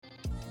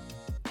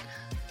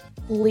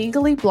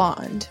Legally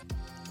Blonde,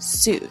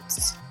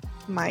 Suits,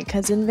 My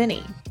Cousin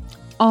Vinny.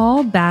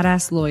 All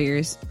badass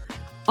lawyers,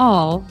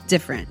 all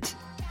different.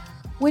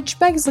 Which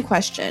begs the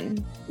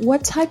question,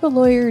 what type of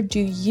lawyer do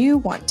you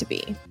want to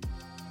be?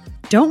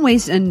 Don't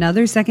waste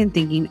another second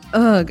thinking,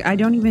 ugh, I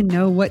don't even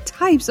know what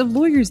types of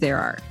lawyers there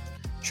are.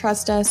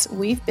 Trust us,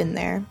 we've been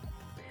there.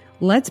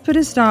 Let's put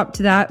a stop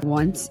to that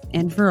once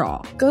and for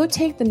all. Go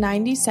take the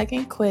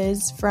 90-second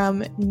quiz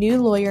from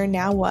New Lawyer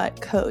Now What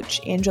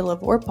coach Angela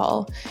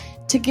Vorpal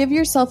to give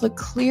yourself a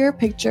clear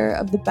picture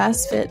of the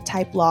best fit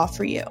type law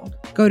for you.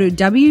 Go to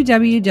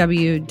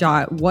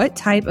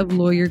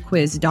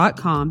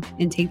www.whattypeoflawyerquiz.com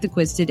and take the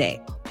quiz today.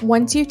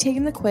 Once you've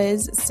taken the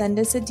quiz, send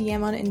us a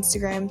DM on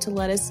Instagram to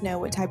let us know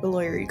what type of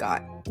lawyer you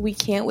got. We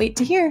can't wait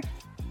to hear.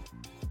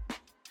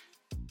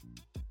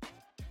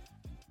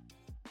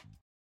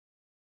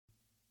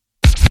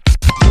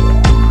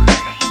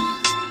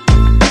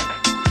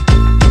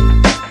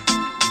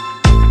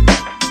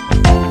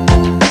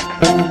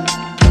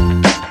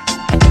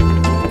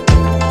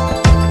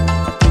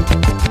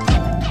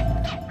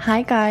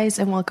 Hi guys,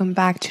 and welcome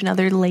back to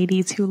another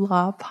Ladies Who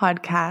Law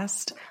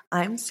podcast.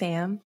 I'm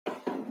Sam.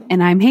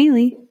 And I'm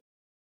Haley.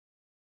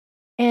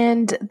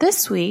 And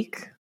this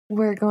week,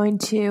 we're going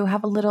to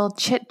have a little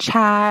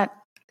chit-chat,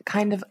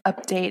 kind of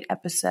update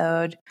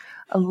episode.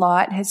 A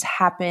lot has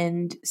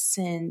happened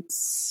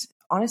since,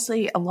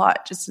 honestly, a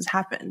lot just has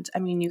happened. I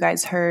mean, you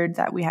guys heard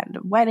that we had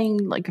a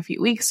wedding like a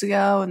few weeks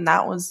ago, and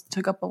that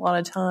took up a lot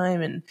of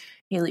time, and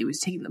Haley was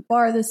taking the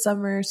bar this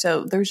summer,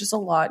 so there's just a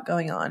lot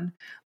going on.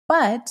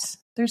 But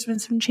there's been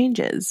some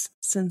changes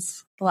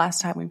since the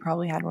last time we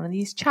probably had one of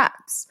these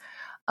chats.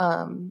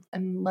 And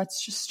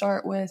let's just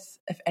start with,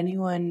 if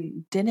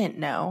anyone didn't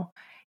know,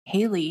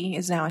 Haley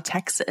is now a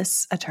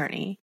Texas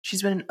attorney.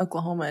 She's been an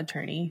Oklahoma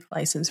attorney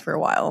licensed for a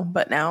while,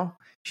 but now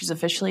she's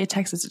officially a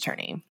Texas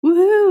attorney.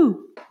 Woohoo!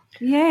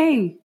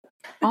 Yay!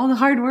 All the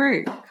hard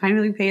work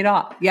finally paid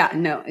off. Yeah,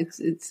 no,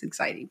 it's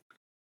exciting.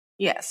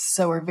 Yes,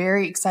 so we're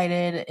very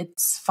excited.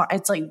 It's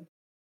like,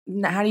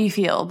 how do you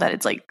feel that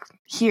it's like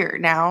here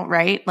now,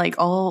 right? Like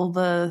all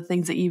the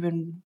things that you've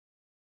been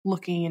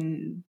looking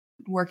and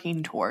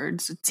working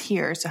towards, it's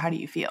here. So how do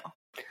you feel?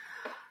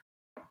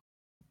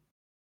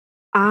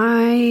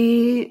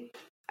 I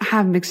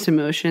have mixed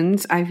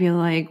emotions. I feel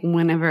like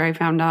whenever I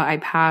found out I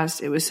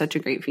passed, it was such a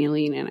great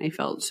feeling and I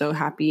felt so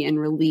happy and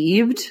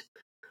relieved,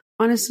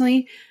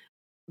 honestly.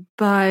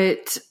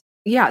 But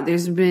yeah,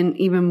 there's been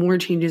even more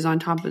changes on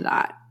top of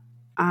that.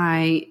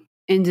 I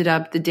ended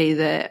up, the day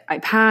that I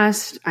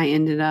passed, I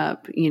ended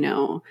up,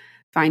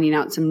 finding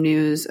out some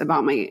news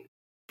about my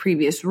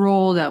previous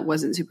role that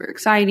wasn't super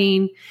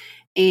exciting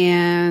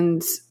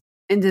and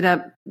ended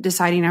up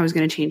deciding I was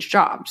going to change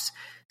jobs.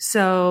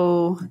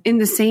 So in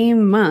the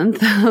same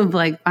month of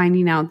like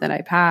finding out that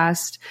I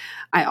passed,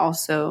 I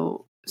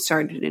also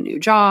started a new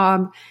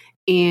job.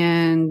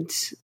 And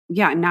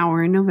yeah, now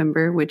we're in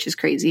November, which is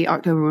crazy.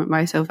 October went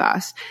by so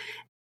fast.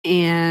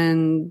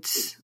 And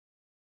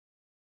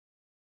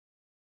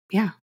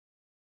yeah.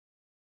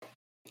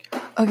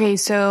 Okay,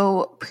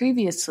 so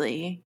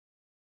previously,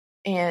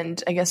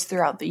 and I guess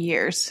throughout the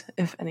years,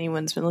 if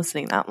anyone's been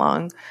listening that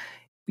long,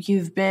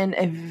 you've been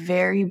a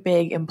very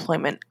big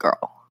employment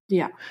girl.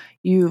 Yeah.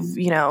 You've,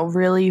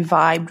 really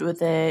vibed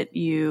with it.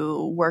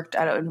 You worked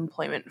at an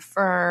employment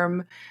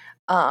firm,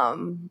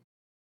 but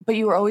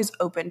you were always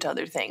open to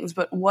other things.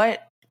 But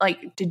what,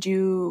 did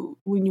you,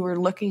 when you were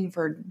looking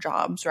for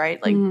jobs,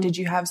 right? Did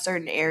you have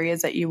certain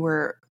areas that you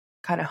were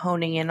kind of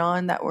honing in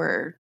on that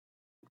were,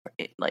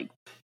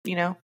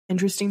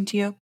 interesting to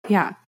you?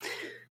 Yeah.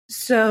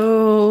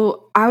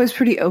 So I was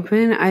pretty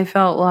open. I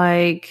felt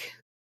like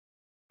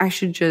I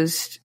should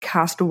just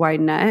cast a wide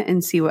net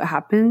and see what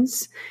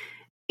happens.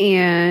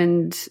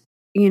 And,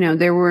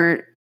 there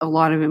were a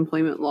lot of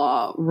employment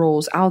law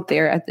roles out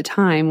there at the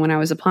time when I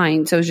was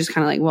applying. So it was just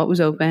kind of like what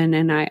was open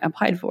and I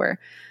applied for.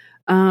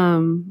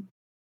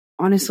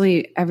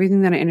 Honestly,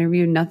 everything that I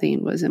interviewed,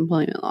 nothing was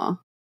employment law,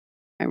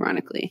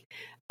 ironically.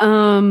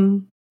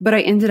 But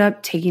I ended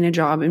up taking a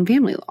job in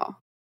family law,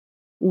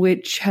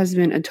 which has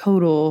been a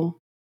total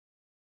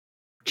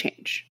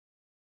change.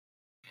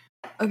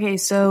 Okay,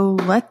 so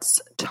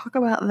let's talk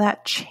about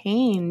that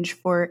change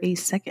for a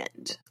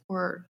second,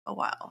 or a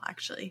while,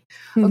 actually.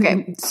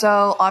 Okay,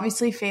 so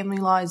obviously family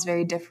law is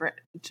very different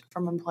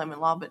from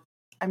employment law, but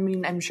I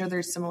mean, I'm sure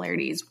there's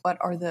similarities. What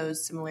are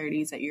those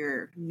similarities that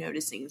you're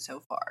noticing so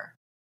far?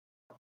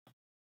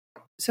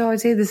 So I'd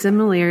say the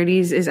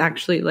similarities is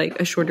actually like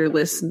a shorter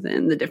list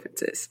than the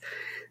differences.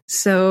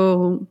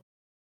 So,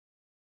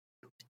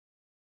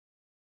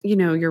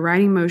 you're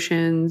writing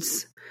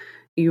motions,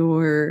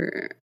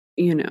 you're,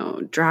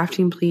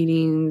 drafting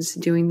pleadings,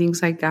 doing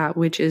things like that,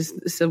 which is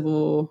the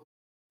civil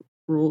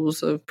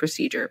rules of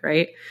procedure,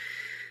 right?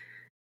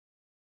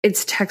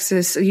 It's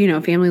Texas,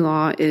 family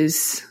law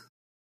is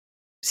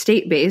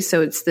state-based,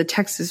 so it's the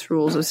Texas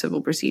rules of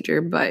civil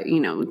procedure, but,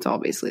 it's all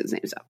basically the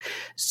same stuff.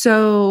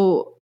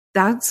 So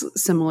that's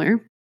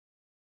similar.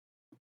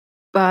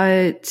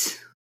 But,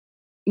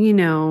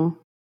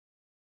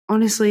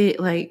 honestly,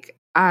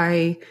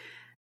 I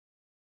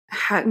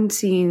hadn't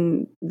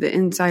seen the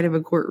inside of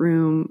a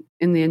courtroom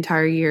in the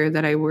entire year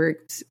that I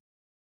worked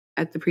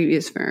at the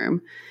previous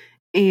firm.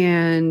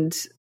 And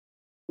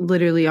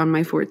literally on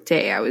my 4th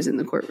day, I was in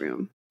the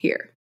courtroom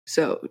here.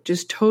 So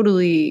just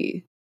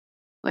totally,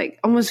 like,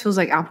 almost feels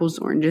like apples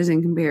to oranges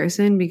in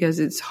comparison, because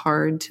it's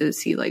hard to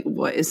see like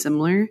what is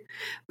similar.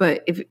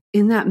 But if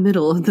in that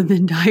middle of the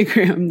Venn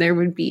diagram, there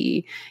would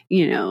be,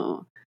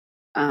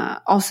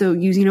 also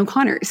using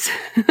O'Connor's,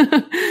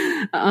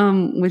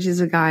 which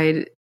is a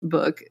guide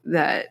book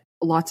that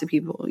lots of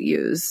people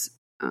use.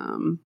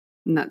 And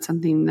that's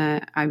something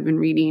that I've been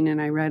reading,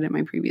 and I read at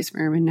my previous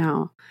firm, and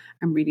now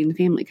I'm reading the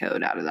family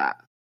code out of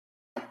that.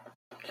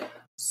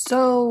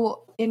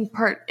 So in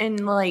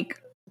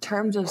like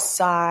terms of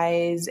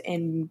size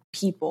and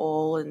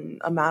people and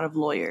amount of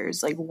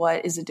lawyers, like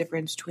what is the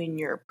difference between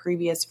your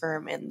previous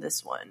firm and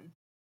this one?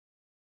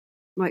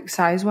 Like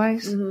size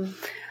wise? Mm-hmm.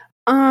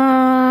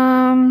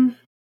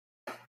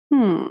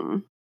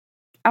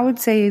 I would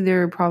say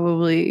they're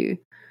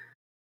probably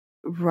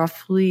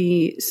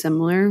roughly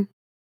similar.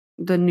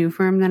 The new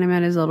firm that I'm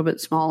at is a little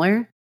bit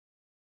smaller.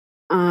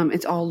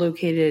 It's all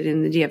located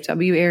in the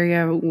DFW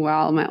area,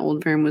 while my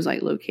old firm was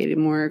like located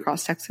more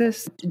across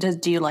Texas.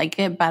 Do you like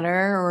it better,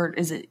 or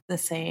is it the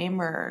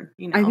same, or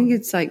I think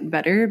it's like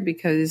better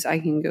because I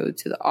can go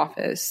to the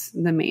office,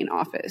 the main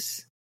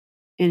office,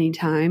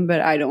 anytime, but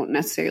I don't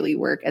necessarily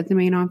work at the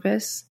main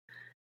office.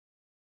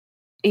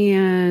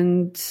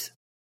 And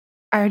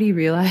I already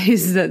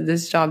realized that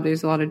this job,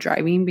 there's a lot of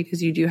driving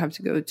because you do have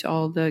to go to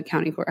all the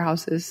county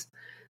courthouses.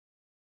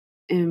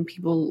 And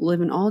people live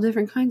in all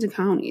different kinds of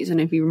counties.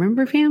 And if you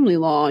remember family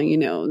law,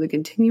 the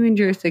continuing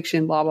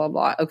jurisdiction, blah, blah,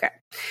 blah. Okay.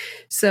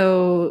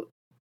 So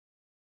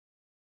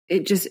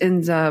it just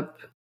ends up,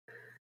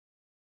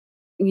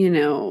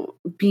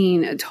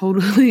 being a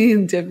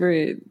totally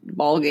different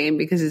ballgame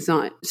because it's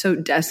not so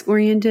desk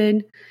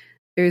oriented.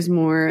 There's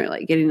more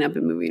like getting up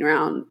and moving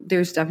around.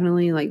 There's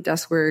definitely like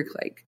desk work.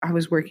 Like I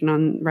was working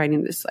on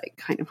writing this like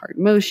kind of hard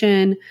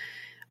motion,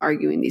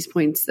 arguing these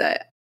points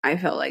that I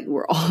felt like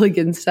were all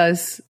against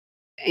us.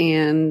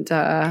 And,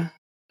 I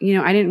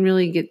didn't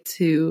really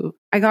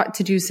I got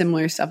to do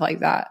similar stuff like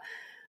that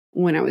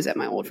when I was at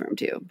my old firm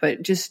too,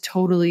 but just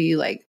totally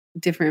like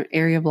different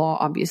area of law,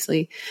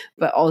 obviously,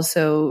 but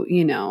also,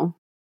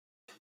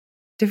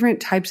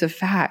 different types of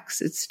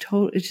facts. It's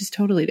just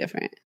totally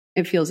different.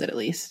 It feels it, at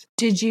least.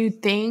 Did you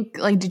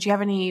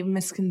have any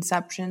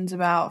misconceptions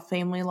about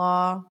family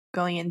law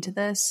going into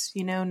this,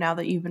 now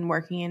that you've been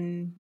working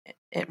in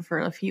it for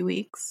a few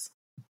weeks?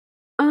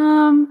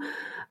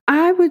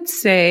 I would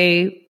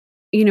say,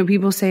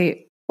 people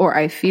say, or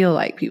I feel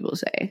like people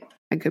say,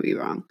 I could be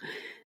wrong,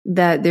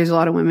 that there's a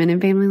lot of women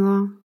in family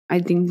law. I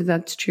think that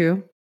that's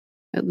true,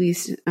 at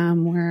least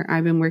where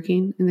I've been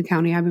working, in the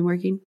county I've been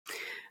working.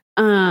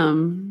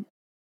 I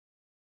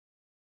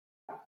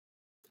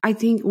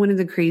think one of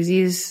the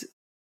craziest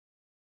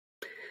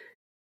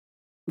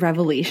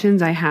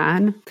revelations I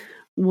had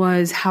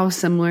was how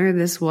similar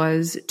this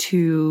was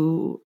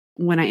to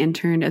when I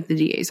interned at the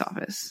DA's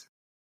office,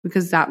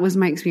 because that was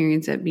my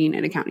experience at being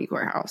at a county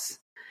courthouse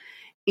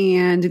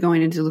and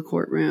going into the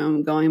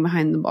courtroom, going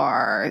behind the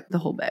bar, the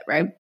whole bit,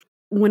 right?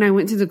 When I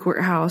went to the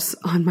courthouse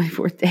on my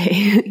 4th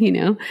day,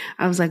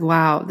 I was like,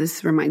 wow,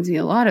 this reminds me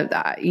a lot of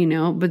that,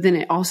 but then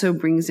it also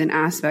brings in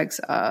aspects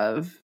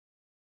of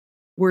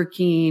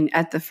working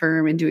at the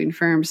firm and doing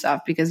firm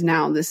stuff, because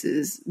now this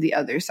is the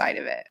other side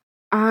of it.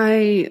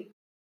 I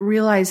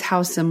realize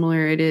how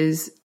similar it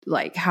is,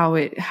 like how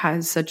it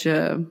has such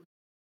a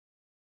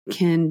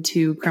kin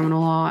to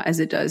criminal law as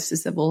it does to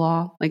civil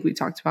law, like we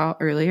talked about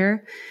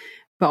earlier,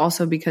 but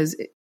also because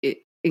it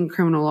in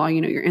criminal law,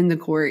 you're in the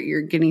court,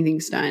 you're getting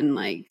things done,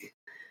 like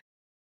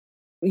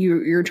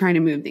you're trying to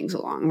move things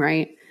along,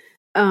 right?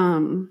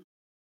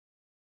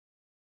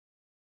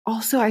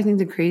 Also, I think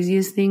the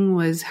craziest thing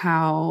was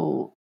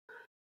how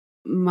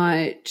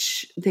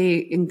much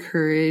they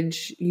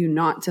encourage you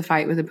not to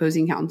fight with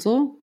opposing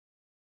counsel,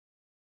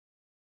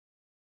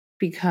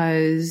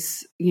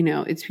 because,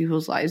 it's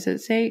people's lives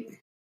at stake.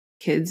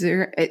 Kids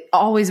are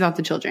always about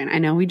the children. I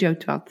know we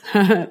joked about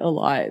that a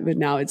lot, but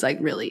now it's like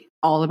really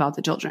all about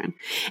the children.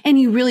 And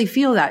you really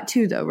feel that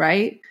too, though,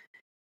 right?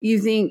 You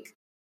think,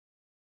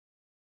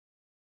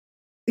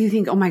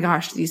 oh my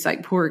gosh, these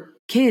like poor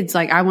kids,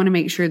 like I want to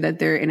make sure that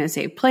they're in a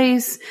safe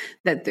place,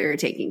 that they're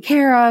taken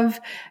care of.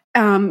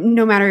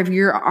 No matter if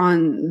you're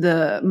on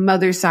the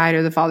mother's side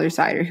or the father's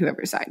side or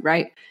whoever's side,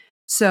 right?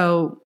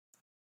 So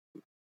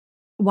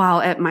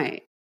while at my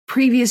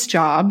previous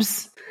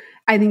jobs,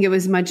 I think it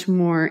was much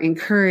more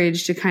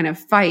encouraged to kind of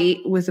fight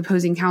with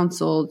opposing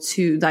counsel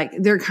to like,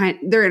 they're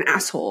an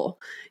asshole,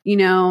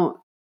 they're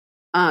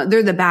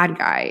the bad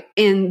guy.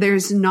 And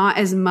there's not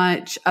as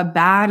much a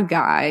bad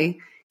guy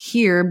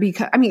here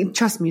because,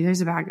 trust me,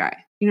 there's a bad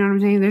guy. You know what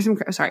I'm saying? There's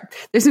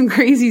some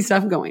crazy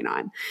stuff going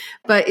on,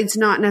 but it's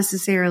not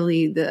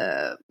necessarily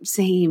the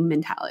same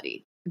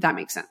mentality, if that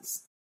makes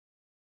sense.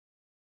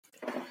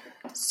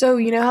 So,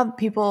 you know how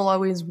people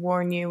always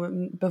warn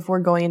you before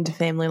going into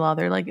family law,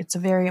 they're like, it's a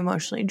very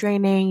emotionally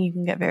draining. You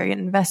can get very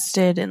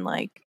invested and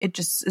like, it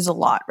just is a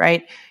lot,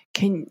 right?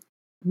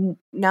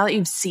 Now that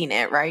you've seen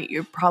it, right,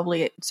 you're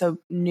probably so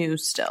new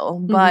still,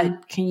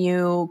 but can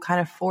you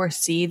kind of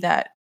foresee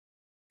that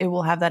it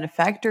will have that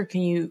effect? Or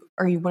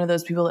are you one of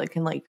those people that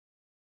can like,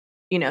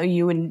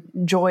 you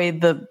enjoy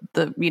the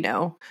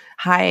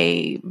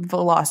high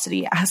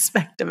velocity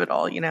aspect of it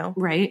all,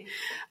 Right.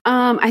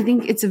 I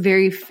think it's a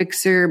very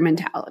fixer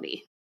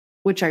mentality,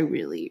 which I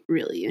really,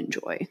 really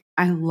enjoy.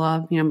 I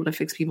love being able to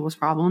fix people's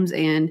problems,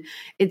 and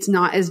it's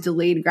not as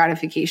delayed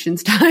gratification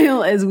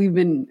style as we've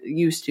been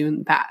used to in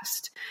the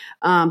past.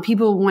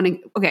 People want to,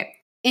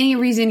 any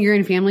reason you're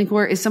in family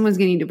court is someone's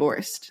getting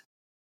divorced.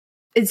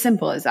 It's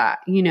simple as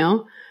that,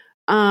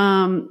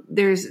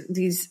 There's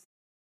these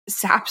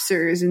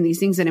SAPSers and these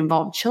things that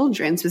involve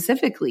children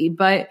specifically,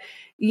 but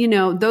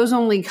those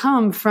only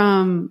come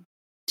from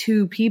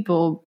two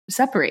people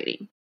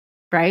separating,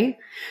 right?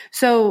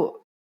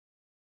 So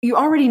you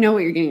already know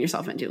what you're getting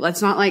yourself into.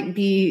 Let's not like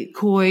be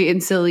coy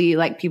and silly.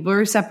 Like, people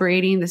are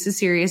separating. This is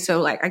serious.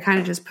 So like, I kind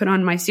of just put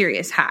on my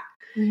serious hat,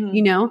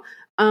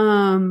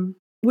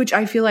 which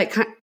I feel like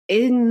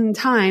in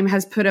time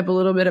has put up a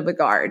little bit of a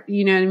guard,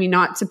 you know what I mean?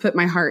 Not to put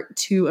my heart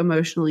too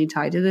emotionally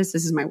tied to this.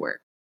 This is my work.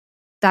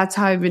 That's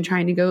how I've been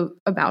trying to go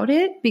about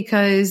it,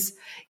 because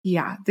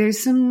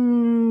there's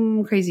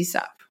some crazy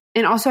stuff.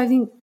 And also I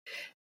think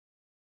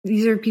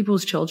these are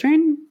people's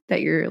children that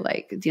you're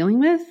like dealing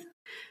with.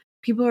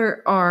 People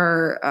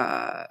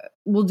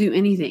will do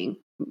anything.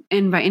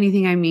 And by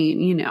anything, I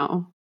mean,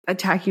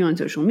 attack you on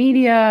social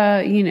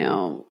media,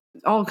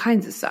 all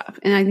kinds of stuff.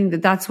 And I think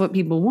that that's what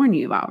people warn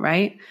you about.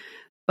 Right.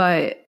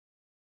 But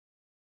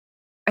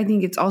I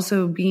think it's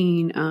also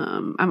being,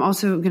 I'm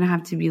also going to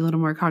have to be a little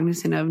more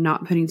cognizant of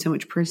not putting so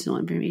much personal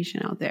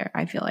information out there,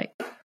 I feel like.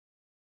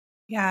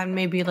 Yeah, and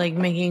maybe like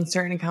making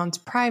certain accounts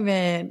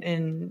private,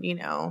 and,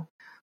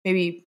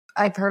 maybe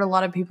I've heard a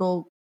lot of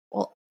people,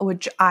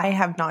 which I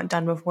have not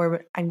done before,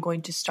 but I'm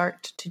going to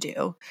start to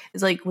do,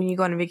 is like when you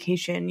go on a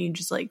vacation, you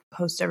just like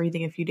post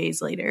everything a few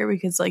days later,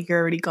 because like you're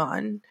already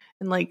gone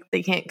and like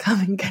they can't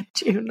come and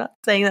get you. Not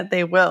saying that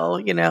they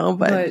will,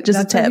 but just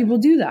a tip. People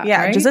do that.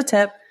 Yeah, right? Just a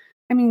tip.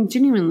 I mean,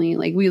 genuinely,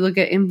 like we look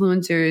at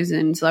influencers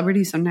and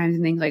celebrities sometimes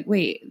and think like,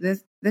 wait,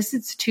 this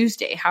is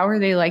Tuesday. How are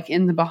they like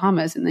in the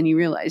Bahamas? And then you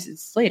realize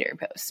it's later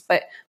posts.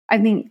 But I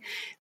think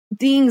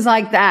things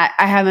like that,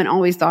 I haven't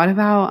always thought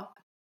about.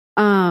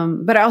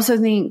 But I also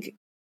think,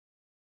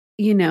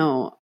 these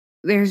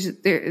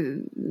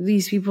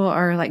people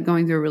are like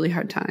going through a really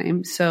hard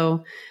time.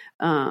 So,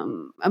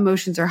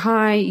 emotions are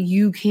high.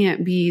 You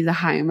can't be the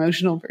high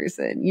emotional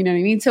person. You know what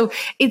I mean? So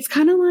it's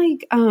kind of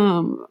like,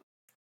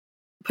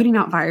 putting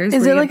out fires.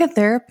 Is it like a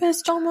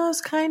therapist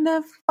almost kind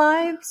of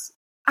vibes?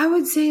 I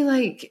would say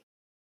like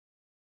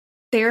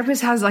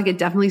therapist has like a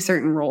definitely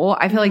certain role.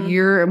 I feel like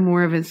you're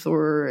more of an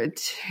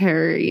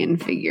authoritarian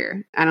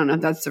figure. I don't know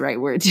if that's the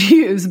right word to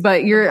use,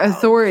 but you're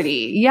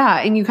authority. Yeah.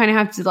 And you kind of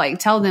have to like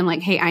tell them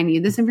like, hey, I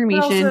need this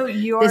information. Also,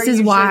 this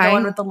is why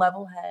going with the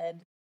level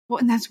head. Well,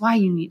 and that's why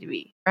you need to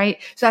be,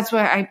 right? So that's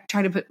why I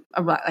try to put,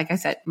 like I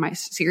said, my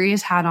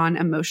serious hat on,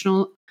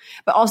 emotional,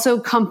 but also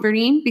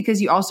comforting,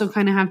 because you also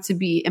kind of have to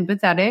be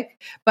empathetic,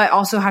 but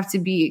also have to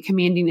be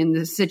commanding in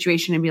the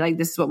situation and be like,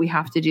 this is what we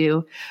have to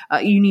do.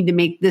 You need to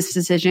make this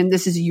decision.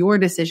 This is your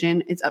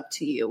decision. It's up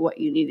to you what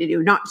you need to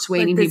do, not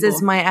swaying people. This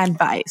is my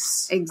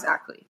advice.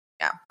 Exactly.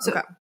 Yeah.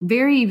 So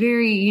very,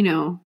 very,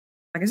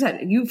 like I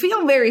said, you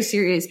feel very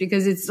serious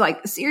because it's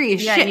like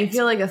serious shit. Yeah, you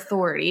feel like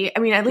authority. I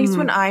mean, at least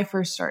when I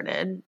first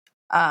started,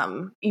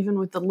 even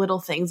with the little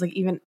things, like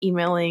even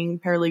emailing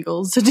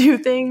paralegals to do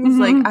things,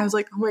 like I was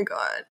like, oh my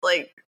God,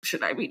 like,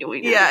 should I be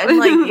doing that? Yeah. And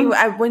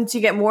like once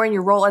you get more in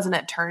your role as an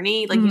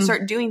attorney, like you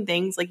start doing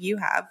things like you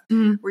have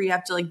where you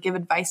have to like give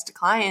advice to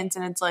clients,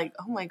 and it's like,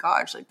 oh my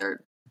gosh, like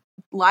their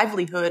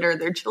livelihood or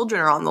their children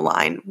are on the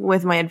line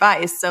with my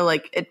advice. So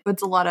like it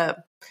puts a lot of,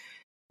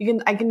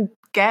 I can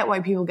get why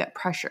people get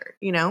pressure,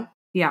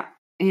 Yeah.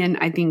 And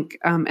I think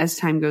as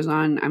time goes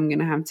on, I'm going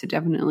to have to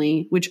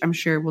definitely, which I'm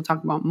sure we'll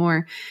talk about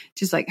more,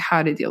 just like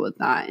how to deal with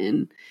that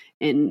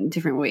in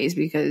different ways,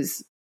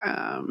 because,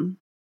 I'm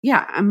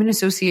an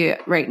associate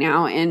right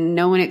now, and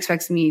no one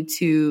expects me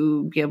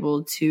to be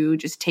able to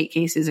just take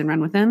cases and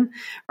run with them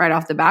right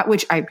off the bat,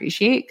 which I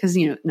appreciate, because,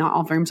 not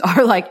all firms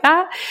are like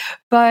that.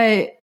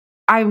 But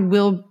I've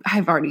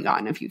already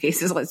gotten a few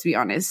cases, let's be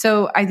honest.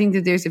 So I think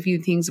that there's a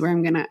few things where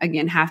I'm going to,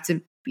 again, have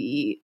to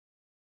be,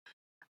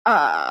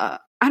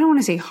 I don't want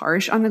to say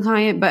harsh on the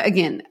client, but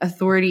again,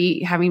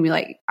 authority, having me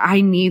like,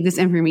 I need this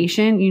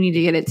information. You need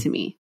to get it to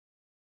me.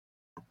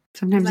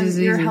 Sometimes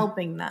you're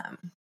helping them.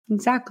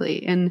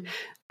 Exactly. And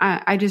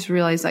I just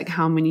realized like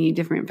how many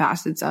different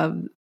facets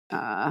of,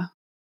 oh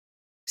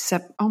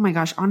my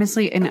gosh,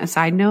 honestly, and a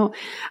side note,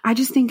 I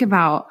just think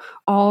about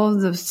all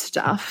the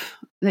stuff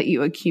that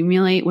you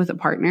accumulate with a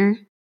partner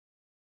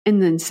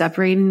and then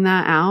separating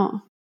that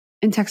out.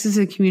 And Texas is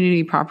a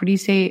community property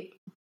state.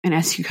 And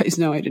as you guys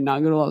know, I did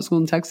not go to law school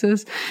in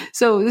Texas.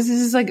 So this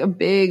is just like a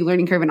big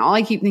learning curve. And all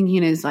I keep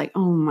thinking is like,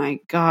 oh my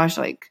gosh,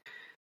 like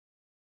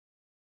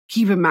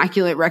keep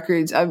immaculate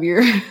records of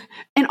your,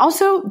 and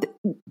also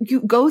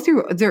you go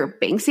through their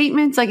bank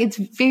statements. Like it's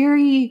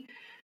very,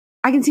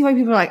 I can see why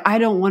people are like, I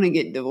don't want to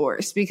get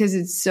divorced because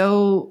it's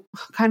so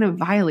kind of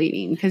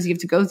violating because you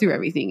have to go through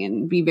everything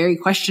and be very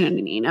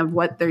questioning of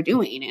what they're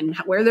doing and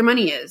where their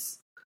money is.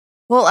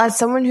 Well, as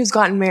someone who's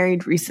gotten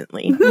married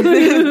recently,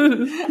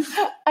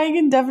 I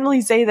can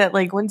definitely say that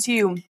like once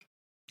you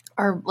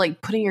are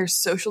like putting your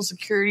social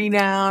security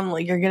down,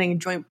 like you're getting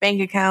joint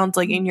bank accounts,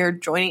 like and you're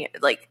joining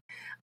it, like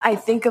I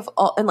think of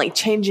all and like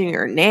changing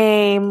your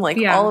name, like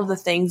all of the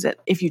things that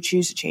if you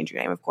choose to change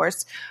your name, of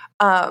course,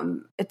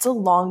 it's a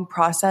long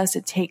process.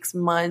 It takes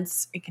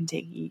months. It can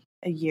take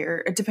a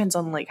year. It depends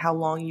on like how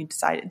long you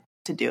decided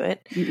to do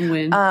it.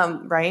 When.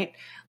 Right.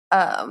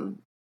 But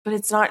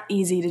it's not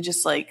easy to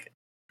just like,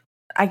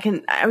 I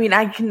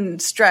can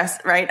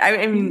stress, right?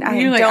 I mean, I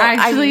you don't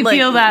actually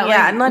feel that.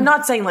 Yeah. Like, and I'm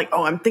not saying like,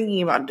 oh, I'm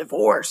thinking about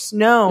divorce.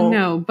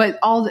 No, but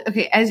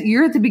as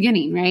you're at the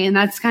beginning, right? And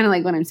that's kind of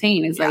like what I'm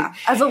saying is like,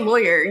 as a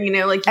lawyer, you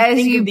know, like as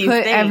you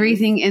put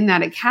everything in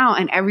that account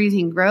and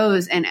everything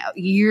grows and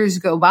years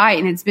go by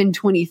and it's been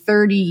 20,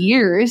 30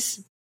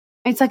 years,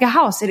 it's like a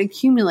house. It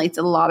accumulates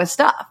a lot of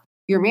stuff.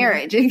 Your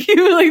marriage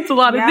accumulates a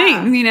lot of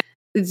things, you know?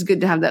 It's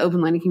good to have the open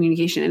line of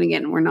communication. And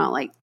again, we're not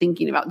like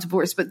thinking about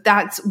divorce, but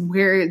that's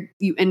where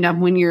you end up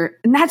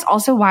and that's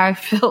also why I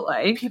feel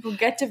like people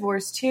get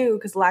divorced too,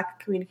 because lack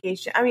of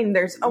communication. I mean,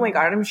 oh my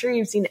God, I'm sure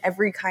you've seen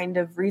every kind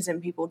of reason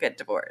people get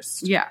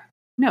divorced. Yeah,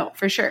 no,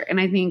 for sure. And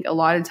I think a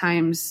lot of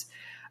times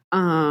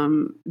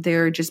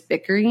they're just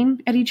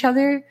bickering at each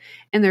other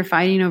and they're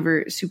fighting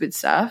over stupid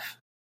stuff.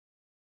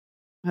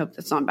 I hope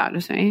that's not bad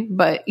to say,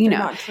 but you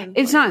know,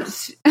 it's not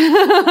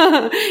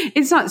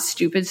it's not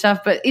stupid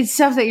stuff, but it's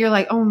stuff that you're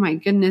like, oh my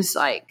goodness,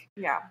 like,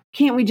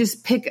 can't we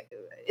just pick?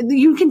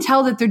 You can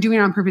tell that they're doing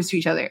it on purpose to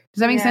each other.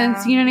 Does that make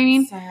sense? You know what I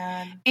mean?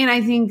 Sad. And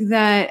I think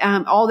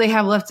that all they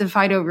have left to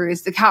fight over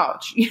is the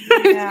couch. You know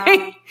what I'm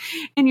saying?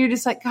 And you're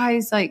just like,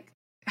 guys, like,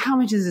 how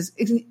much is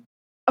this?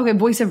 Okay,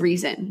 voice of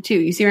reason too.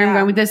 You see where I'm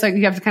going with this? Like,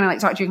 you have to kind of like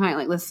talk to your client,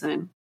 like,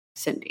 listen,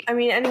 Cindy. I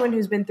mean, anyone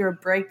who's been through a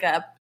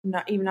breakup.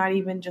 Not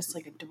even just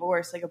like a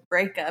divorce, like a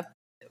breakup,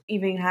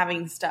 even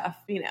having stuff,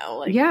 you know,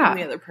 like from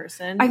the other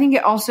person. I think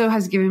it also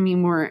has given me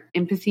more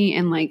empathy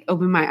and like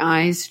opened my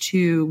eyes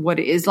to what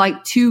it is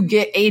like to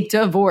get a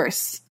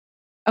divorce.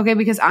 Okay,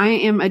 because I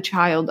am a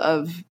child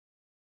of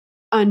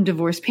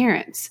undivorced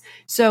parents.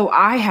 So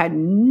I had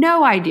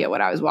no idea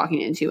what I was walking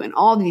into and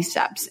all these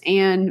steps.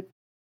 And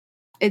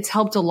it's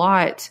helped a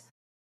lot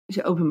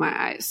to open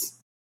my eyes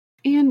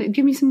and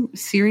give me some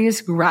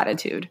serious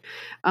gratitude.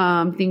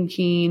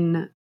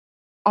 Thinking,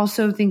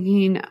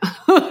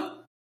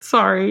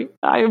 sorry,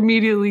 I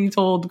immediately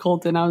told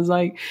Colton, I was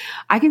like,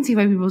 I can see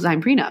why people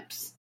sign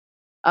prenups.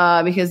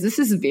 Because this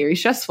is very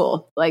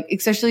stressful. Like,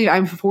 especially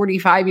I'm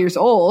 45 years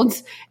old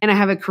and I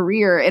have a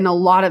career and a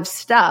lot of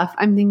stuff.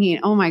 I'm thinking,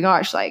 oh my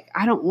gosh, like,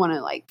 I don't want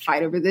to like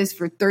fight over this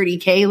for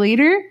 $30,000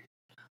 later.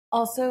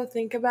 Also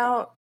think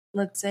about,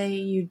 let's say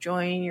you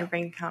join your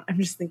bank account. I'm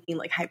just thinking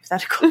like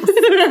hypotheticals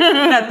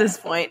at this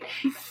point.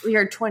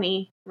 You're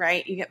 20,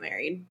 right? You get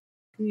married.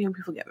 You know,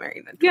 people get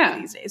married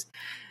these days.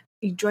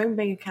 You join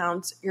bank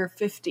accounts, you're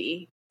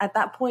 50. At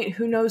that point,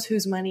 who knows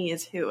whose money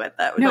is who at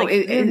that? No,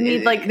 like, you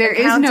need like there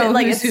is no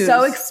like who's it's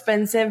so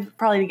expensive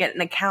probably to get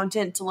an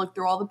accountant to look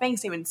through all the bank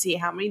statements, see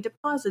how many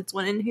deposits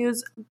went in,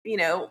 who's, you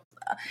know,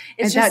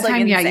 it's at just that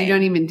time, like insane. You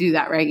don't even do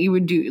that, right? You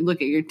would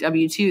look at your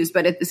W-2s,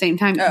 but at the same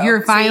time,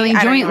 you're filing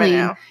jointly.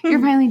 You're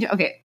filing.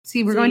 Okay,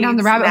 see, we're going down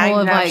the rabbit hole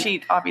of like.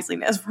 She obviously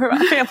knows more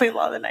about family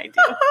law than I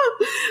do.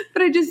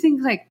 But I just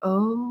think like,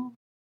 oh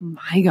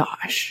my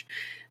gosh,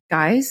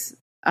 guys.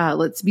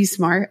 Let's be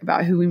smart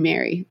about who we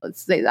marry.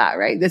 Let's say that,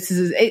 right? This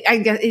is, I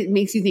guess it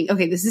makes you think,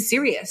 okay, this is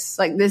serious.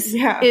 Like this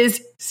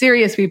is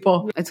serious,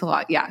 people. It's a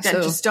lot. Yeah.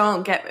 So just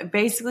don't get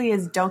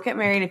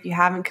married if you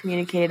haven't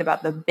communicated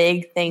about the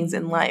big things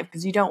in life,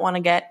 because you don't want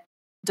to get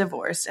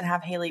divorced and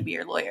have Haley be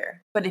your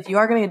lawyer. But if you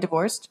are going to get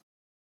divorced,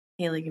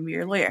 Haley can be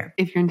your lawyer.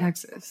 If you're in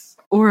Texas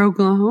or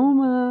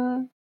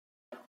Oklahoma.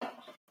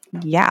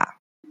 Yeah.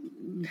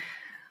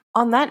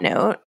 On that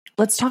note,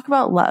 let's talk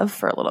about love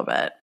for a little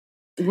bit.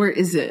 Where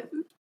is it?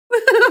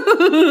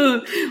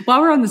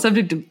 While we're on the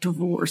subject of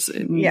divorce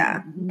and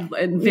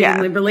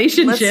family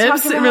relationships,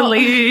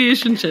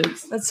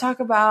 let's talk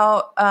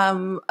about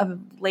a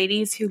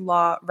ladies who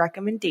law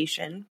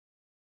recommendation.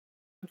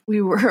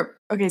 So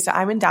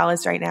I'm in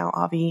Dallas right now,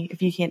 Avi.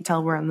 If you can't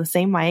tell, we're on the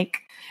same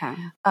mic.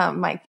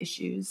 Mic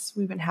issues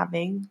we've been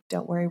having.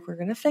 Don't worry, we're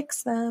gonna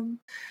fix them.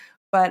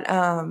 But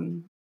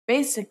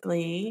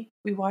basically,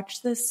 we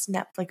watched this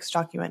Netflix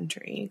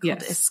documentary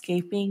called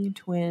 "Escaping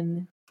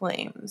Twin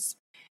Flames."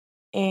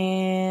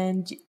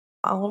 And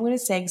all I'm going to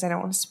say, because I don't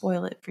want to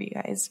spoil it for you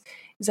guys,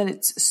 is that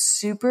it's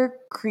super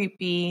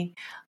creepy,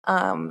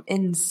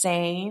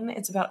 insane.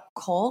 It's about a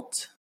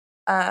cult.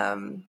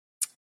 But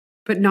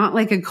not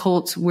like a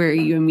cult where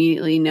you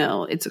immediately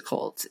know it's a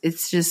cult.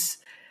 It's just,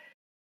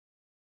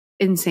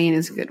 insane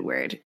is a good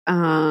word.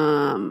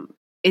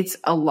 It's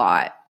a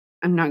lot.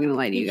 I'm not going to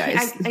lie to you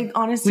guys. I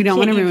honestly we don't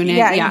want to ruin it.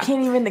 Yeah, you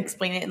can't even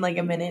explain it in like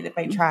a minute if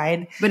I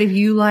tried. But if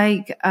you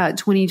like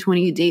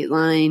 2020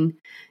 Dateline,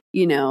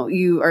 you know,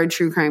 you are a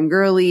true crime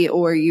girly,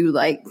 or you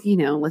like, you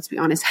know, let's be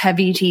honest,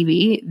 heavy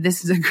TV,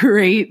 this is a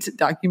great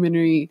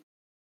documentary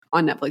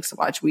on Netflix to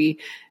watch. We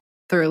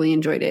thoroughly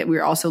enjoyed it. We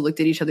also looked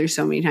at each other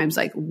so many times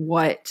like,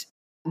 what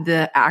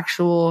the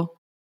actual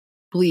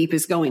bleep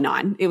is going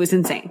on? It was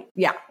insane.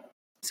 Yeah.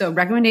 So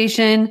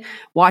recommendation,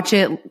 watch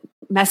it,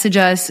 message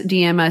us,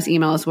 DM us,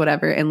 email us,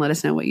 whatever, and let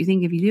us know what you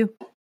think if you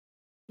do.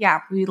 Yeah,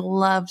 we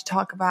love to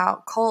talk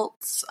about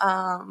cults.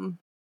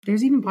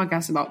 There's even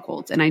podcasts about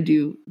cults, and I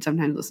do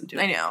sometimes listen to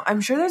it. I know.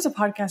 I'm sure there's a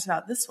podcast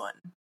about this one,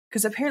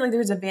 because apparently there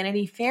was a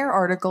Vanity Fair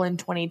article in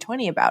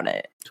 2020 about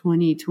it.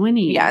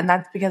 2020. Yeah, and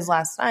that's because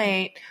last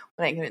night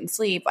when I couldn't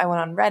sleep, I went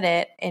on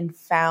Reddit and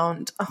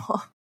found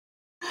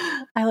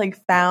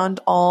found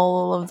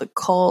all of the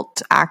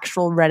cult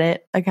actual Reddit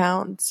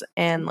accounts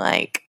and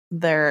like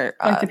their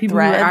like the people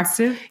threads.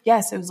 who were active.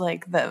 Yes, it was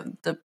like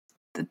the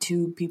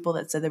two people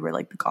that said they were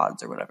like the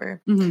gods or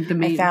whatever.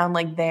 Mm-hmm, I found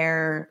like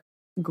their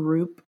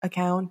group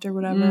account or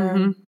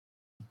whatever.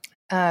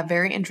 Mm-hmm.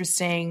 Very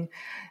interesting.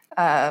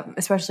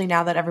 Especially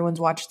now that everyone's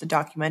watched the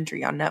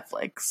documentary on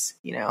Netflix,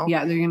 you know?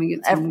 Yeah, they're gonna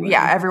get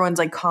everyone's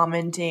like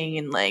commenting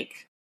and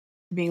like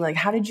being like,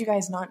 how did you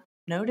guys not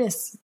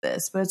notice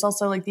this? But it's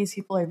also like these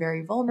people are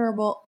very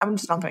vulnerable. I'm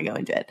just not gonna go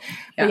into it.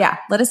 But yeah,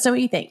 let us know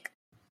what you think.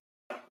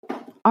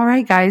 All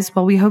right, guys.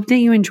 Well, we hope that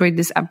you enjoyed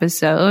this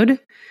episode.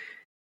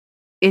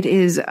 It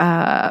is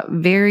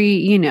very,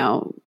 you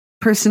know,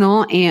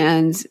 personal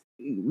and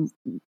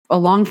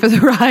along for the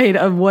ride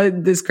of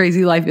what this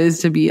crazy life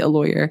is to be a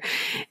lawyer.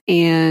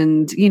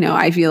 And, you know,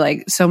 I feel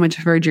like so much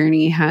of our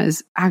journey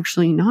has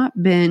actually not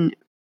been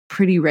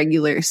pretty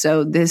regular.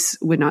 So this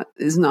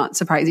is not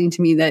surprising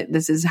to me that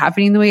this is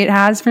happening the way it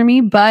has for me,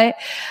 but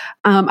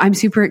I'm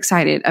super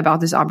excited about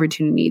this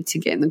opportunity to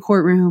get in the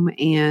courtroom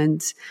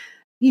and,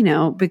 you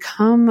know,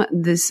 become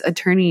this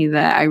attorney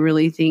that I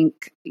really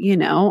think, you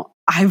know,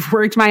 I've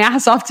worked my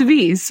ass off to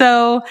be.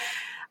 So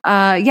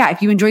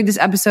if you enjoyed this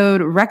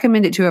episode,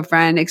 recommend it to a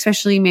friend,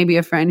 especially maybe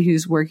a friend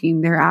who's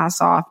working their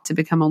ass off to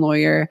become a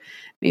lawyer,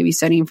 maybe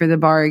studying for the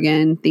bar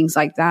again, things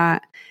like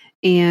that.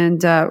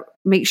 And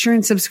make sure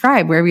and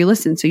subscribe wherever you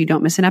listen so you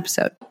don't miss an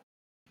episode.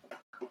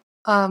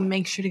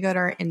 Make sure to go to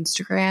our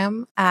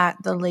Instagram at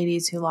the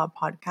Ladies Who Law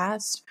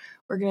Podcast.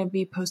 We're going to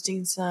be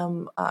posting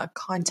some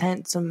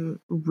content, some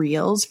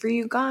reels for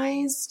you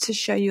guys to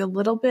show you a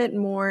little bit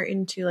more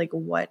into like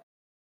what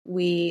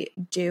we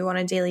do on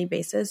a daily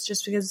basis,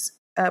 just because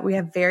we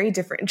have very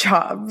different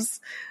jobs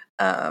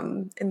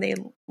and they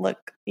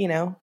look, you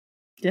know,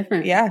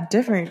 different. Yeah,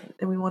 different.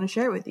 And we want to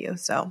share it with you.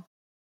 So,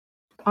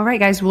 all right,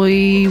 guys,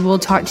 we will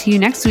talk to you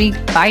next week.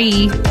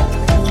 Bye.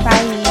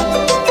 Bye.